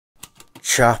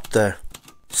Chapter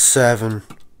 7.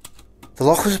 The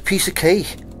lock was a piece of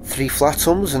cake, 3 flat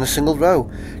tumblers in a single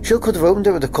row. Jill could have opened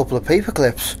it with a couple of paper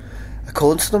clips.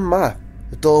 According to the map,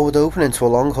 the door would open into a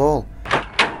long hall.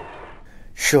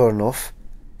 Sure enough,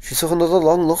 she took another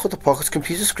long look at the pocket's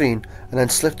computer screen and then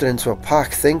slipped it into her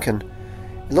pack, thinking.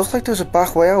 It looked like there was a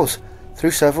back way out,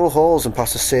 through several halls and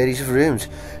past a series of rooms.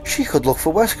 She could look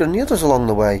for Wesker and the others along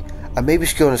the way, and maybe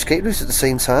secure an escape route at the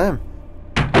same time.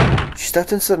 She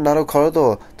stepped into the narrow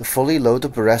corridor, the fully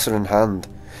loaded Beretta in hand.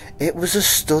 It was a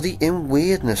study in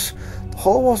weirdness. The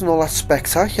hall wasn't all that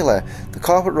spectacular, the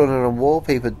carpet running and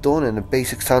wallpaper done in the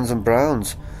basic tans and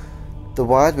browns. The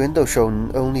wide window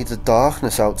showing only the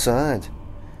darkness outside.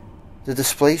 The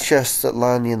display chests that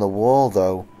lined the inner wall,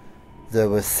 though, there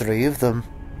were 3 of them,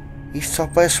 each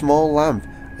topped by a small lamp,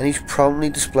 and each prominently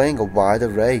displaying a wide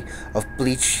array of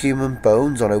bleached human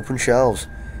bones on open shelves,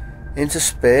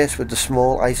 interspersed with the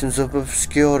small items of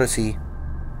obscurity.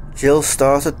 Jill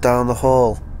started down the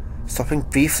hall, stopping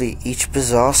briefly at each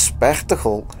bizarre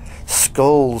spectacle.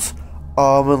 Skulls,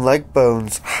 arm and leg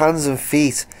bones, hands and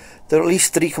feet. There were at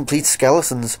least 3 complete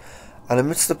skeletons, and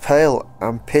amidst the pale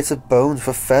and pitted bones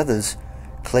were feathers,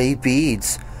 clay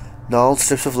beads, gnarled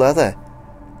strips of leather.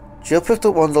 Jill picked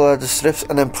up one of the leather strips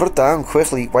and then put it down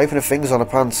quickly, wiping her fingers on her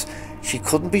pants. She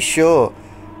couldn't be sure,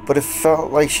 but it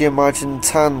felt like she imagined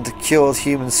tanned, cured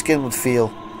human skin would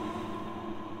feel.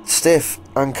 Stiff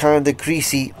and kinda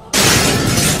greasy.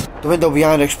 The window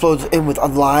behind her exploded inward, a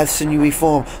lithe, sinewy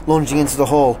form lunging into the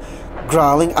hall.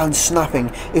 Growling and snapping,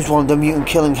 it was one of the mutant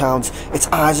killing hounds, its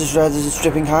eyes as red as its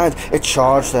dripping hide. It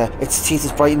charged her, its teeth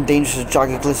as bright and dangerous as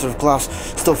jagged glitter of glass,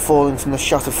 still falling from the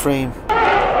shattered frame.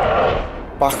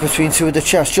 Back between 2 of the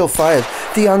chests, Jill fired.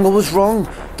 The angle was wrong.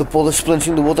 The bullet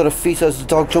splintering the wood at her feet as the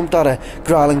dog jumped at her,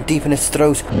 growling deep in its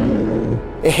throat.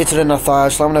 It hit her in her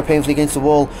thighs, slamming her painfully against the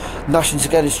wall, gnashing to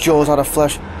get its jaws out of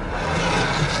flesh.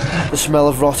 The smell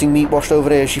of rotting meat washed over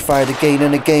her as she fired again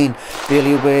and again,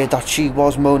 barely aware that she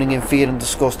was moaning in fear and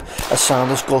disgust, as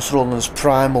soundless, guttural and as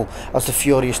primal as the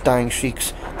furious dying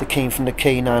shrieks that came from the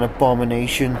canine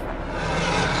abomination.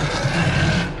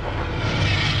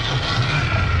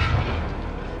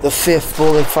 The 5th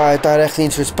bullet fired directly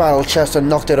into its barrel chest and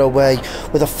knocked it away.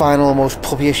 With a final, almost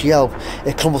puppyish yelp,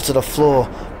 it crumbled to the floor,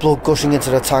 blood gushing into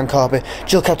the tan carpet.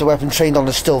 Jill kept the weapon trained on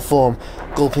the still form,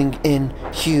 gulping in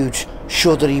huge,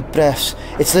 shuddery breaths.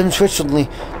 Its limbs twitched suddenly,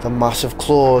 the massive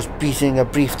claws beating a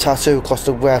brief tattoo across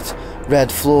the wet,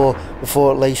 red floor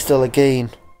before it lay still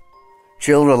again.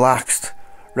 Jill relaxed,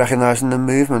 recognising the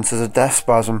movements as a death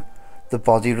spasm, the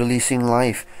body releasing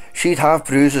life. She'd have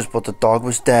bruises, but the dog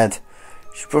was dead.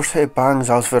 She brushed her bangs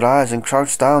out of her eyes and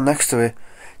crouched down next to it,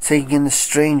 taking in the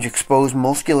strange exposed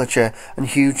musculature and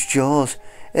huge jaws.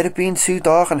 It had been too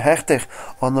dark and hectic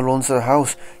on the run to the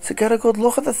house to get a good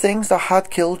look at the things that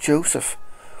had killed Joseph,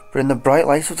 but in the bright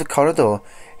light of the corridor,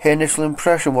 her initial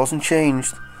impression wasn't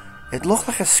changed. It looked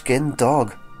like a skinned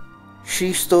dog.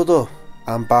 She stood up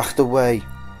and backed away,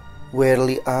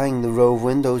 warily eyeing the row of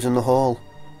windows in the hall.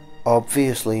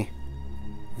 Obviously,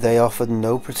 they offered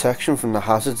no protection from the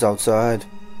hazards outside.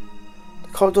 The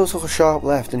corridor took a sharp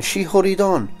left and she hurried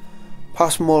on,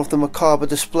 past more of the macabre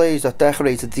displays that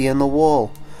decorated the inner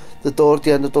wall. The door at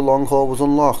the end of the long hall was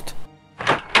unlocked.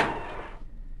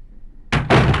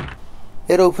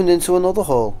 It opened into another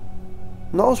hall.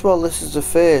 Not as well lit as the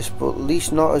first, but at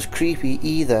least not as creepy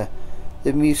either.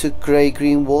 The muted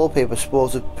grey-green wallpaper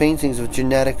sported paintings of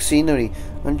generic scenery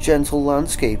and gentle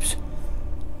landscapes.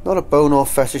 Not a bone or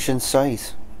fetish in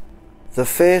sight. The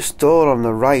first door on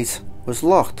the right was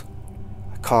locked,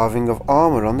 a carving of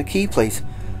armour on the key plate.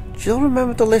 Jill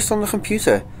remembered the list on the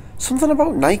computer, something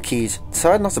about night keys,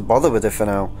 decided not to bother with it for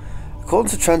now. According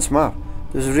to Trent's map,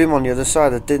 there was a room on the other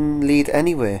side that didn't lead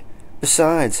anywhere.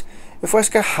 Besides, if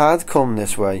Wesker had come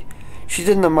this way, she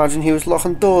didn't imagine he was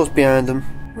locking doors behind him.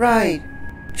 Right,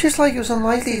 just like it was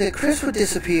unlikely that Chris would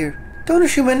disappear. Don't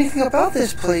assume anything about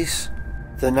this place.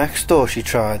 The next door she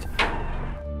tried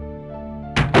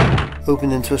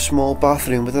opened into a small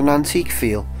bathroom with an antique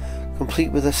feel,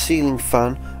 complete with a ceiling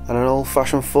fan and an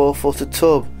old-fashioned 4-footed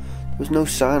tub. There was no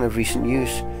sign of recent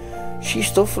use. She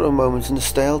stood for a moment in the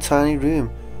stale, tiny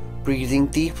room, breathing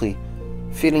deeply,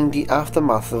 feeling the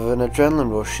aftermath of an adrenaline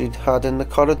rush she'd had in the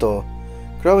corridor.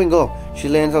 Growing up, she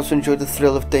learned how to enjoy the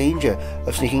thrill of danger,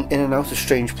 of sneaking in and out of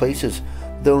strange places,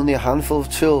 with only a handful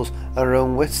of tools and her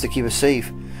own wits to keep her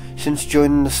safe. Since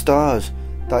joining the Stars,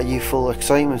 that youthful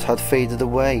excitement had faded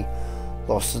away,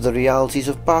 lost to the realities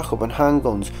of backup and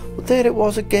handguns, but there it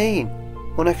was again,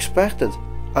 unexpected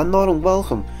and not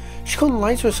unwelcome. She couldn't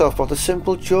lie to herself about the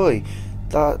simple joy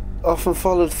that often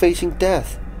followed facing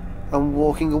death, and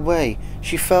walking away,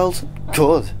 she felt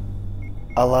good.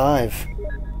 Alive.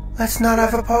 "Let's not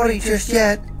have a party just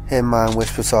yet," her man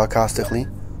whispered sarcastically.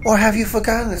 "Or have you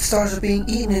forgotten that stars are being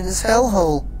eaten in this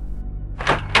hellhole?"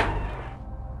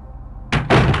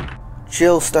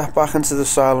 Jill stepped back into the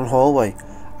silent hallway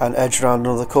and edged around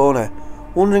another corner,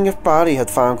 wondering if Barry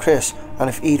had found Chris and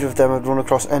if either of them had run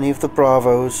across any of the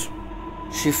Bravos.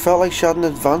 She felt like she had an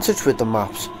advantage with the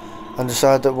maps, and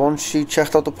decided that once she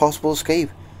checked out the possible escape,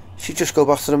 she'd just go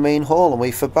back to the main hall and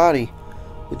wait for Barry.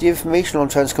 With the information on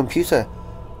Trent's computer,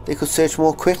 they could search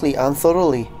more quickly and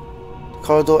thoroughly. The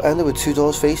corridor ended with two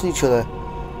doors facing each other.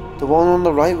 The one on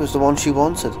the right was the one she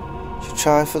wanted. She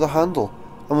tried for the handle,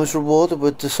 and was rewarded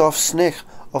with the soft snick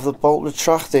of the bolt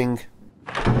retracting.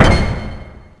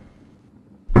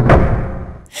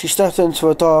 She stepped into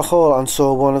a dark hall and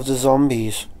saw one of the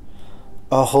zombies.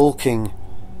 A hulking,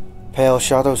 pale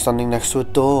shadow standing next to a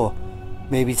door,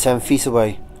 maybe 10 feet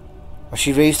away. As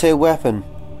she raised her weapon,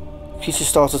 the creature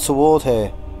started toward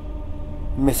her,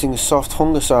 emitting soft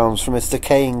hunger sounds from its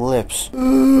decaying lips.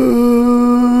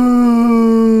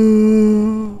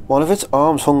 One of its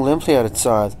arms hung limply at its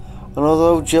side, and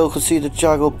although Jill could see the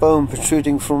jagged bone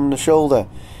protruding from the shoulder,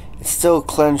 it still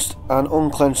clenched and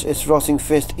unclenched its rotting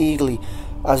fist eagerly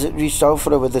as it reached out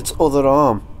for her with its other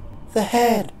arm. "The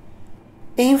head!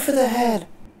 Aim for the head!"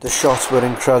 The shots were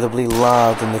incredibly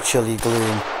loud in the chilly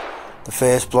gloom, the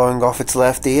first blowing off its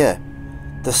left ear,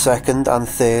 the second and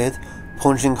third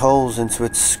punching holes into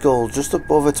its skull just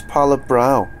above its pallid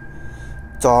brow.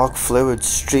 Dark fluid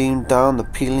streamed down the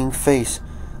peeling face,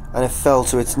 and it fell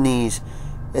to its knees,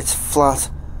 its flat,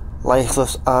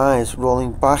 lifeless eyes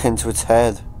rolling back into its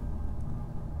head.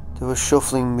 There were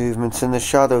shuffling movements in the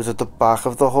shadows at the back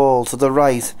of the hall to the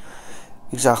right,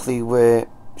 exactly where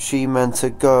she meant to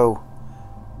go.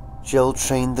 Jill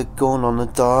trained the gun on the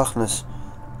darkness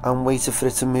and waited for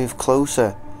it to move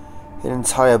closer, her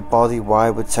entire body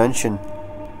wide with tension.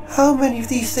 "How many of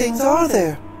these things are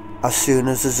there?" As soon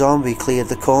as the zombie cleared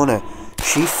the corner,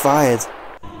 she fired,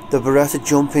 the Beretta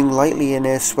jumping lightly in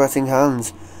her sweating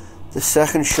hands. The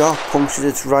second shot punctured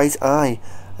its right eye,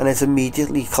 and it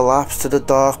immediately collapsed to the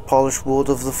dark polished wood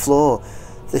of the floor,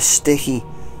 the sticky,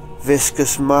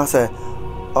 viscous matter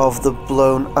of the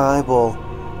blown eyeball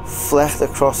flecked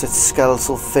across its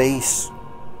skeletal face.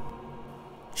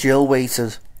 Jill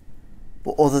waited,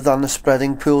 but other than the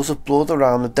spreading pools of blood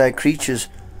around the dead creatures,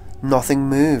 nothing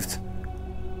moved.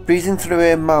 Breathing through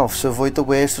her mouth to avoid the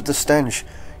worst of the stench,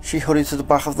 she hurried to the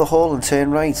back of the hall and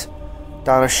turned right,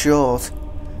 down a short,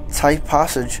 tight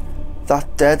passage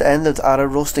that dead-ended at a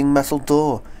rusting metal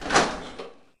door.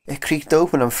 It creaked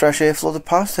open and fresh air flooded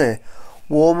past her,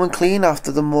 warm and clean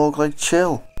after the morgue-like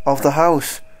chill of the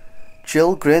house.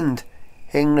 Jill grinned,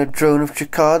 hearing a drone of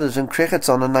cicadas and crickets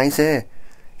on the night air.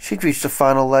 She'd reached the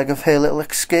final leg of her little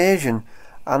excursion,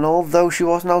 and although she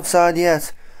wasn't outside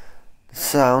yet, the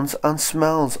sounds and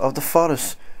smells of the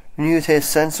forest renewed her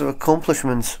sense of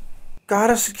accomplishment. "Got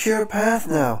a secure path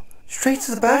now. Straight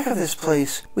to the back of this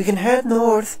place. We can head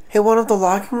north, hit one of the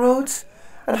logging roads,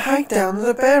 and hike down to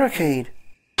the barricade."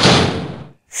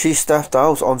 She stepped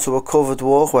out onto a covered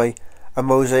walkway, a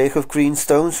mosaic of green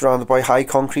stone surrounded by high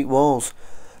concrete walls.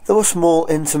 There were small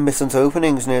intermittent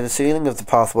openings near the ceiling of the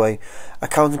pathway,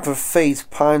 accounting for a faint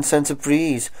pine-scented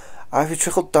breeze. Ivy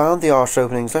trickled down the arched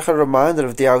openings like a reminder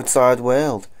of the outside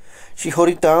world. She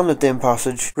hurried down the dim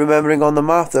passage, remembering on the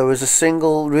map there was a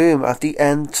single room at the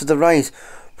end to the right,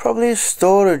 probably a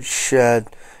storage shed.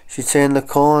 She turned the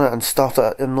corner and stopped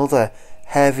at another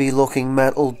heavy-looking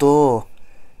metal door,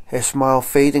 her smile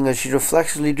fading as she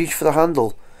reflexively reached for the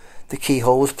handle. The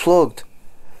keyhole was plugged.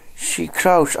 She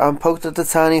crouched and poked at the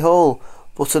tiny hole,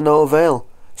 but to no avail.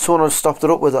 Someone had stopped it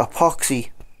up with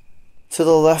epoxy. To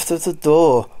the left of the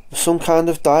door was some kind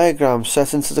of diagram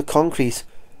set into the concrete,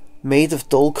 made of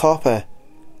dull copper.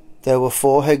 There were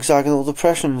 4 hexagonal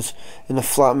depressions in the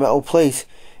flat metal plate,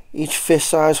 each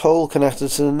fist-sized hole connected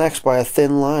to the next by a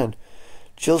thin line.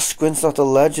 Jill squinted at the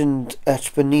legend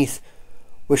etched beneath,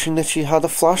 wishing that she had a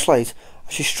flashlight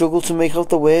as she struggled to make out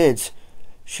the words.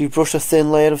 She brushed a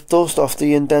thin layer of dust off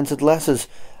the indented letters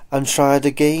and tried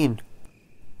again.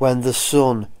 "When the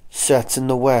sun sets in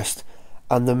the west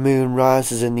and the moon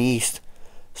rises in the east,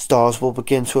 stars will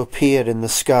begin to appear in the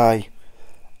sky,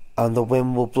 and the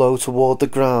wind will blow toward the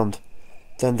ground.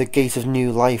 Then the gate of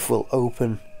new life will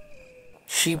open."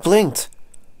 She blinked.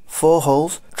 4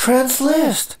 holes.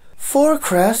 Translist! 4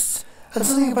 crests, and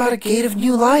something about a gate of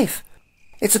new life.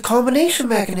 It's a combination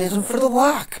mechanism for the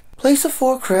lock. Place the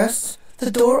 4 crests,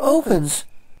 the door opens.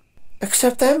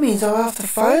 Except that means I'll have to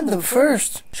find them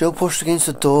first. Jill pushed against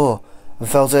the door and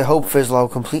felt her hope fizzle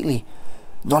out completely.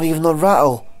 Not even a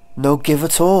rattle, No give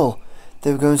at all.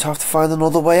 They were going to have to find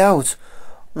another way out,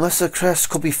 unless the crest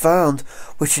could be found,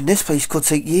 which in this place could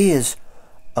take years.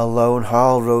 A lone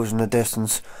howl rose in the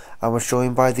distance, and was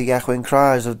joined by the echoing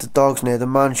cries of the dogs near the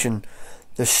mansion.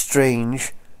 The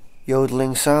strange,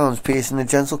 yodeling sounds piercing the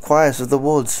gentle quiet of the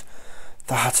woods.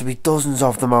 There had to be dozens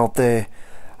of them out there,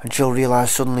 and Jill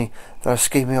realised suddenly that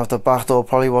escaping out the back door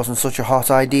probably wasn't such a hot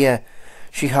idea.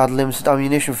 She had limited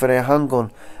ammunition for her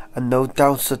handgun, and no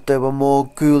doubts that there were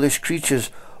more ghoulish creatures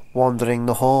wandering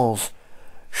the halls,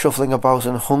 shuffling about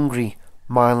in hungry,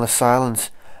 mindless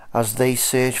silence as they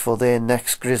searched for their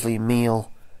next grisly meal.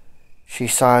 She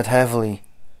sighed heavily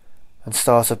and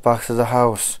started back to the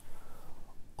house,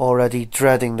 already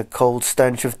dreading the cold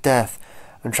stench of death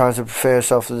and trying to prepare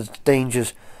herself for the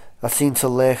dangers that seemed to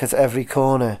lurk at every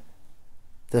corner.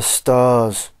 The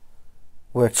stars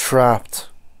were trapped.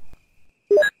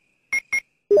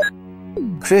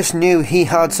 Chris knew he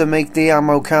had to make the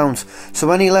ammo count, so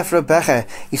when he left Rebecca,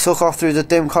 he took off through the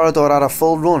dim corridor at a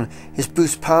full run, his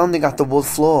boots pounding at the wood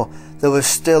floor. There were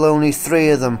still only 3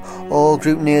 of them, all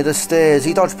grouped near the stairs.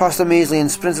 He dodged past them easily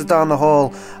and sprinted down the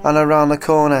hall and around the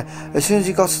corner. As soon as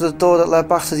he got to the door that led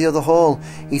back to the other hall,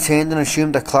 he turned and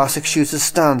assumed a classic shooter's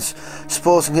stance,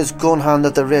 sporting his gun hand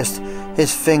at the wrist,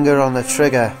 his finger on the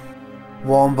trigger.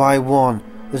 One by one,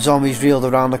 the zombies reeled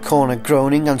around the corner,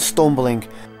 groaning and stumbling.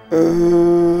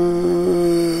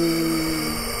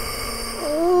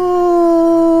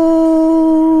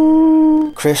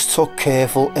 Chris took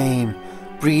careful aim,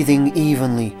 breathing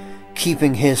evenly,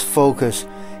 keeping his focus.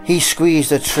 He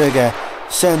squeezed the trigger,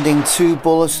 sending 2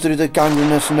 bullets through the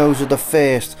gangrenous nose of the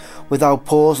first. Without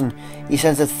pausing, he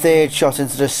sent a 3rd shot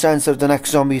into the centre of the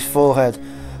next zombie's forehead.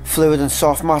 Fluid and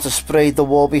soft matter sprayed the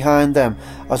wall behind them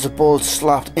as the bullets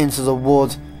slapped into the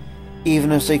wood.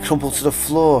 Even as they crumpled to the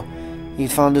floor,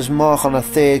 he'd found his mark on a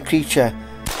 3rd creature.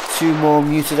 2 more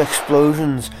muted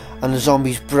explosions, and the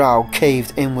zombie's brow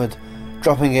caved inward,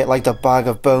 dropping it like the bag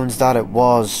of bones that it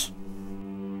was.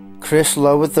 Chris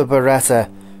lowered the Beretta,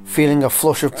 feeling a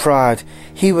flush of pride.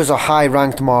 He was a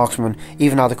high-ranked marksman,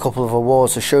 even had a couple of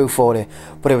awards to show for it,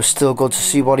 but it was still good to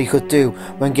see what he could do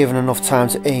when given enough time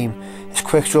to aim. His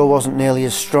quick draw wasn't nearly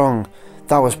as strong.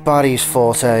 That was Barry's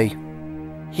forte.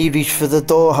 He reached for the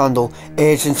door handle,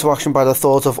 urged into action by the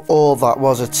thought of all that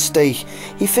was at stake.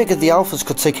 He figured the Alphas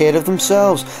could take care of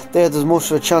themselves. They had as much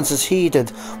of a chance as he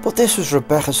did. But this was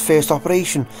Rebecca's first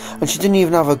operation, and she didn't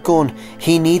even have a gun.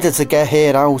 He needed to get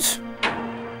her out.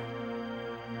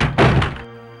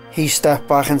 He stepped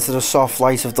back into the soft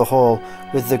light of the hall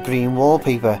with the green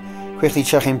wallpaper, quickly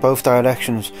checking both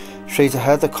directions. Straight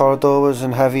ahead the corridor was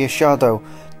in heavier shadow,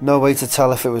 no way to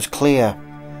tell if it was clear.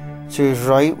 To his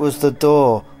right was the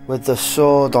door with the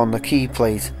sword on the key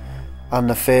plate, and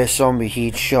the first zombie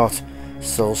he'd shot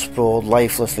still sprawled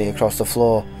lifelessly across the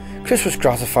floor. Chris was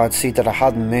gratified to see that it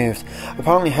hadn't moved.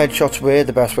 Apparently headshots were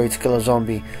the best way to kill a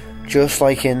zombie, just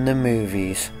like in the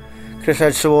movies. Chris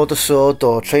edged toward the sword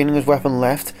door, training his weapon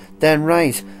left, then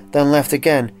right, then left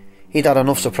again. He'd had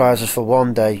enough surprises for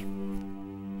one day.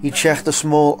 He checked the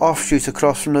small offshoot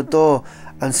across from the door,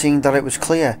 and seeing that it was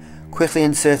clear, quickly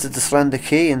inserted the slender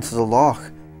key into the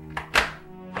lock.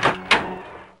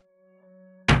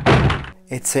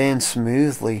 It turned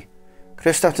smoothly.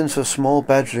 Chris stepped into a small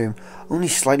bedroom, only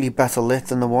slightly better lit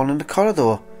than the one in the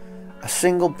corridor. A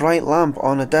single bright lamp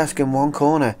on a desk in one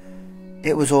corner.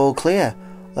 It was all clear,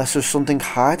 unless there was something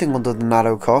hiding under the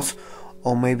narrow cot,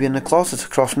 or maybe in the closet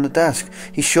across from the desk.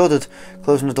 He shuddered,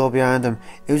 closing the door behind him.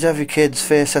 It was every kid's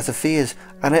first set of fears,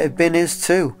 and it had been his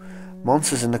too.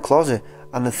 Monsters in the closet,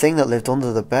 and the thing that lived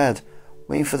under the bed,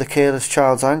 waiting for the careless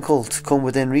child's ankle to come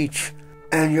within reach.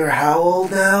 "And you're how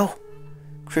old now?"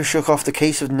 Chris shook off the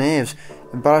case of nerves,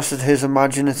 embarrassed at his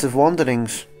imaginative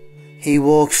wanderings. He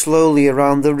walked slowly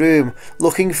around the room,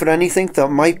 looking for anything that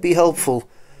might be helpful.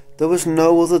 There was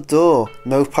no other door,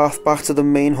 no path back to the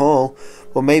main hall,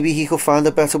 but maybe he could find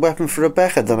a better weapon for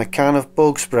Rebecca than a can of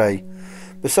bug spray.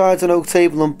 Besides an oak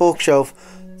table and bookshelf,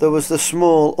 there was the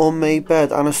small, unmade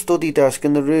bed and a study desk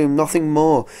in the room, nothing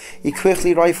more. He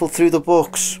quickly rifled through the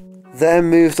books, then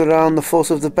moved around the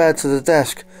foot of the bed to the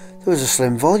desk. There was a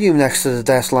slim volume next to the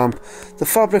desk lamp, the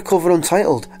fabric cover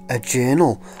untitled, a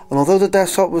journal, and although the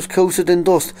desktop was coated in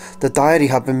dust, the diary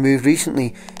had been moved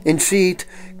recently. Intrigued,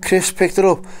 Chris picked it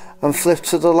up and flipped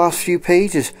to the last few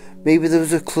pages. Maybe there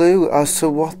was a clue as to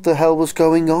what the hell was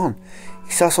going on.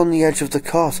 He sat on the edge of the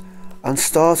cot and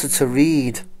started to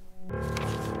read.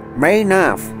 May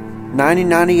 9th,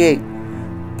 1998.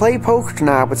 Play poker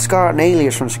tonight with Scott and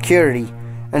Alias from security,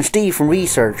 and Steve from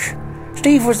research.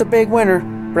 Steve was the big winner,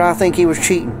 but I think he was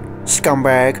cheating.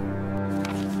 Scumbag.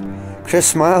 Chris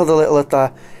smiled a little at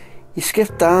that. He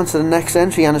skipped down to the next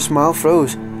entry and his smile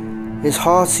froze, his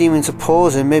heart seeming to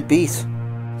pause in mid-beat.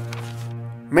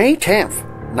 May 10th,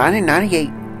 1998.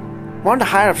 One of the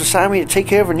higher-ups assigned me to take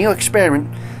care of a new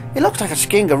experiment. It looks like a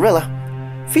skinned gorilla.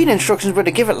 Feeding instructions were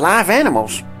to give it live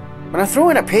animals. When I threw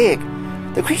in a pig,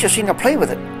 the creature seemed to play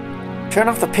with it, turning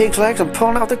off the pig's legs and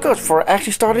pulling out the guts before it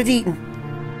actually started eating.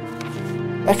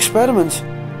 Experiment?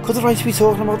 Could the writer be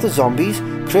talking about the zombies?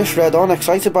 Chris read on,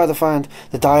 excited by the find.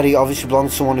 The diary obviously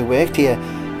belonged to someone who worked here.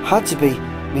 Had to be,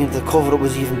 meaning the cover-up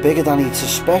was even bigger than he'd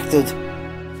suspected.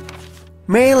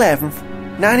 May 11th,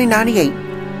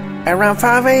 1998. At around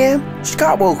 5 AM,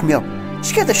 Scott woke me up.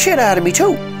 Scared the shit out of me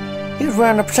too. He was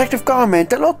wearing a protective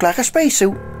garment that looked like a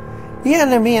spacesuit. He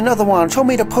handed me another one and told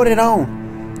me to put it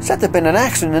on. Said there'd been an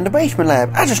accident in the basement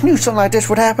lab. I just knew something like this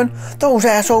would happen. Those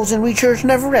assholes in research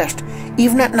never rest,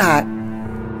 even at night.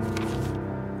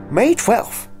 May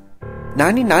 12th,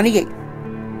 1998.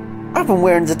 I've been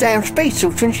wearing the damn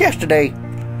spacesuit since yesterday.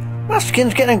 My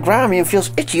skin's getting grimy and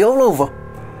feels itchy all over.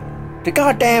 The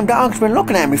goddamn dog's been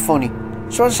looking at me funny,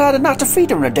 so I decided not to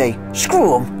feed him today.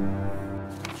 Screw him.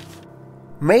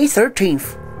 May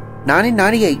 13th,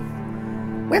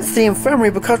 1998. Went to the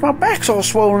infirmary because my back's all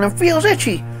swollen and feels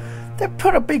itchy. They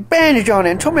put a big bandage on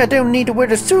it and told me I didn't need to wear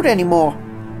the suit anymore.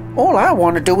 All I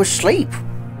want to do is sleep.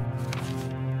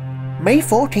 May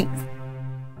 14th,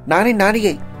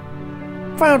 1998.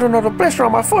 Found another blister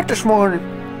on my foot this morning.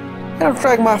 And I'm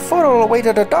dragging my foot all the way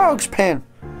to the dog's pen.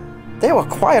 They were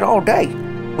quiet all day,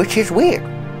 which is weird.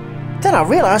 Then I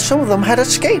realized some of them had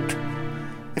escaped.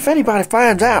 If anybody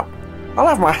finds out, I'll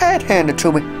have my head handed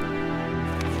to me.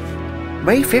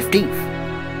 May 15th,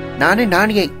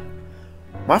 1998.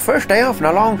 My first day off in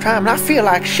a long time and I feel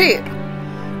like shit.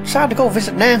 Decided to go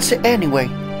visit Nancy anyway.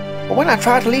 But when I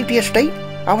tried to leave the estate,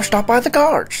 I was stopped by the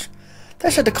guards.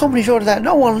 They said the company's ordered that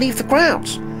no one leave the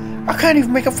grounds. I can't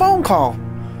even make a phone call.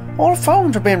 All the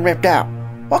phones have been ripped out.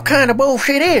 What kind of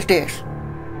bullshit is this?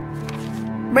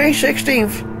 May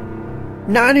 16th,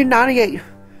 1998.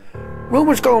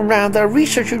 Rumors going round that a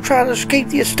researcher who tried to escape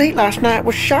the estate last night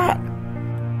was shot.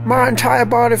 My entire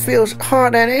body feels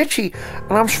hot and itchy,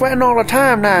 and I'm sweating all the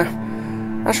time now.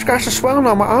 I scratched a swelling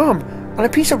on my arm, and a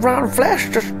piece of rotten flesh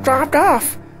just dropped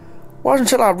off.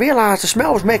 Wasn't until I realized the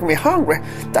smell was making me hungry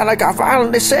that I got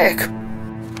violently sick.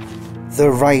 The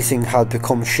writing had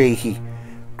become shaky.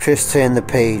 Chris turned the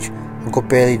page and could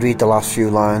barely read the last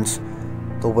few lines.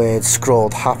 The words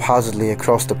scrawled haphazardly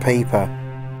across the paper.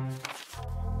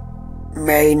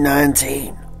 May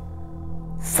 19.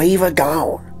 Fever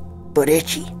gone, but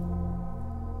itchy.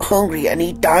 Hungry and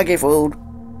eat doggy food.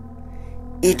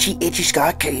 Itchy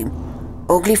Scott came.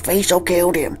 Ugly face so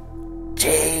killed him.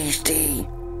 Tasty.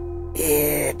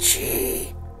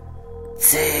 Itchy.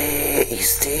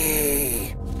 Tasty.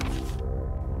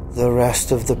 The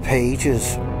rest of the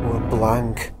pages were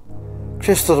blank.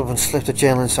 Chris stood up and slipped the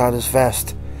journal inside his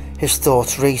vest, his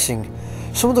thoughts racing.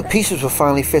 Some of the pieces were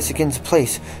finally fitting into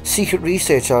place. Secret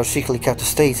research hours secretly kept a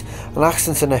state, an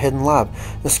accident in a hidden lab,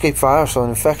 an escaped virus or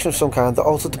an infection of some kind that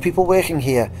altered the people working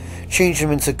here, changed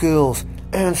them into ghouls,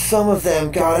 and some of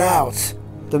them got out.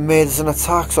 The murders and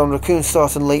attacks on Raccoon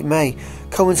started in late May,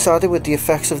 coincided with the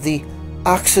effects of the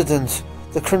accident.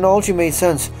 The chronology made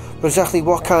sense, but exactly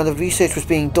what kind of research was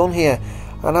being done here,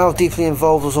 and how deeply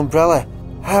involved was Umbrella?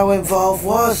 How involved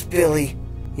was Billy?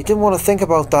 He didn't want to think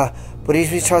about that, but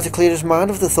easily tried to clear his mind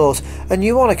of the thought. A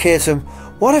new one occurred to him.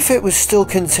 What if it was still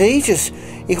contagious?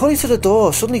 He hurried to the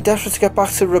door, suddenly desperate to get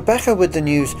back to Rebecca with the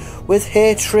news. With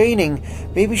her training,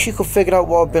 maybe she could figure out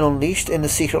what had been unleashed in the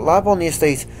secret lab on the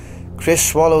estate. Chris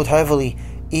swallowed heavily.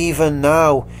 Even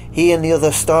now, he and the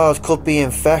other stars could be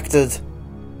infected.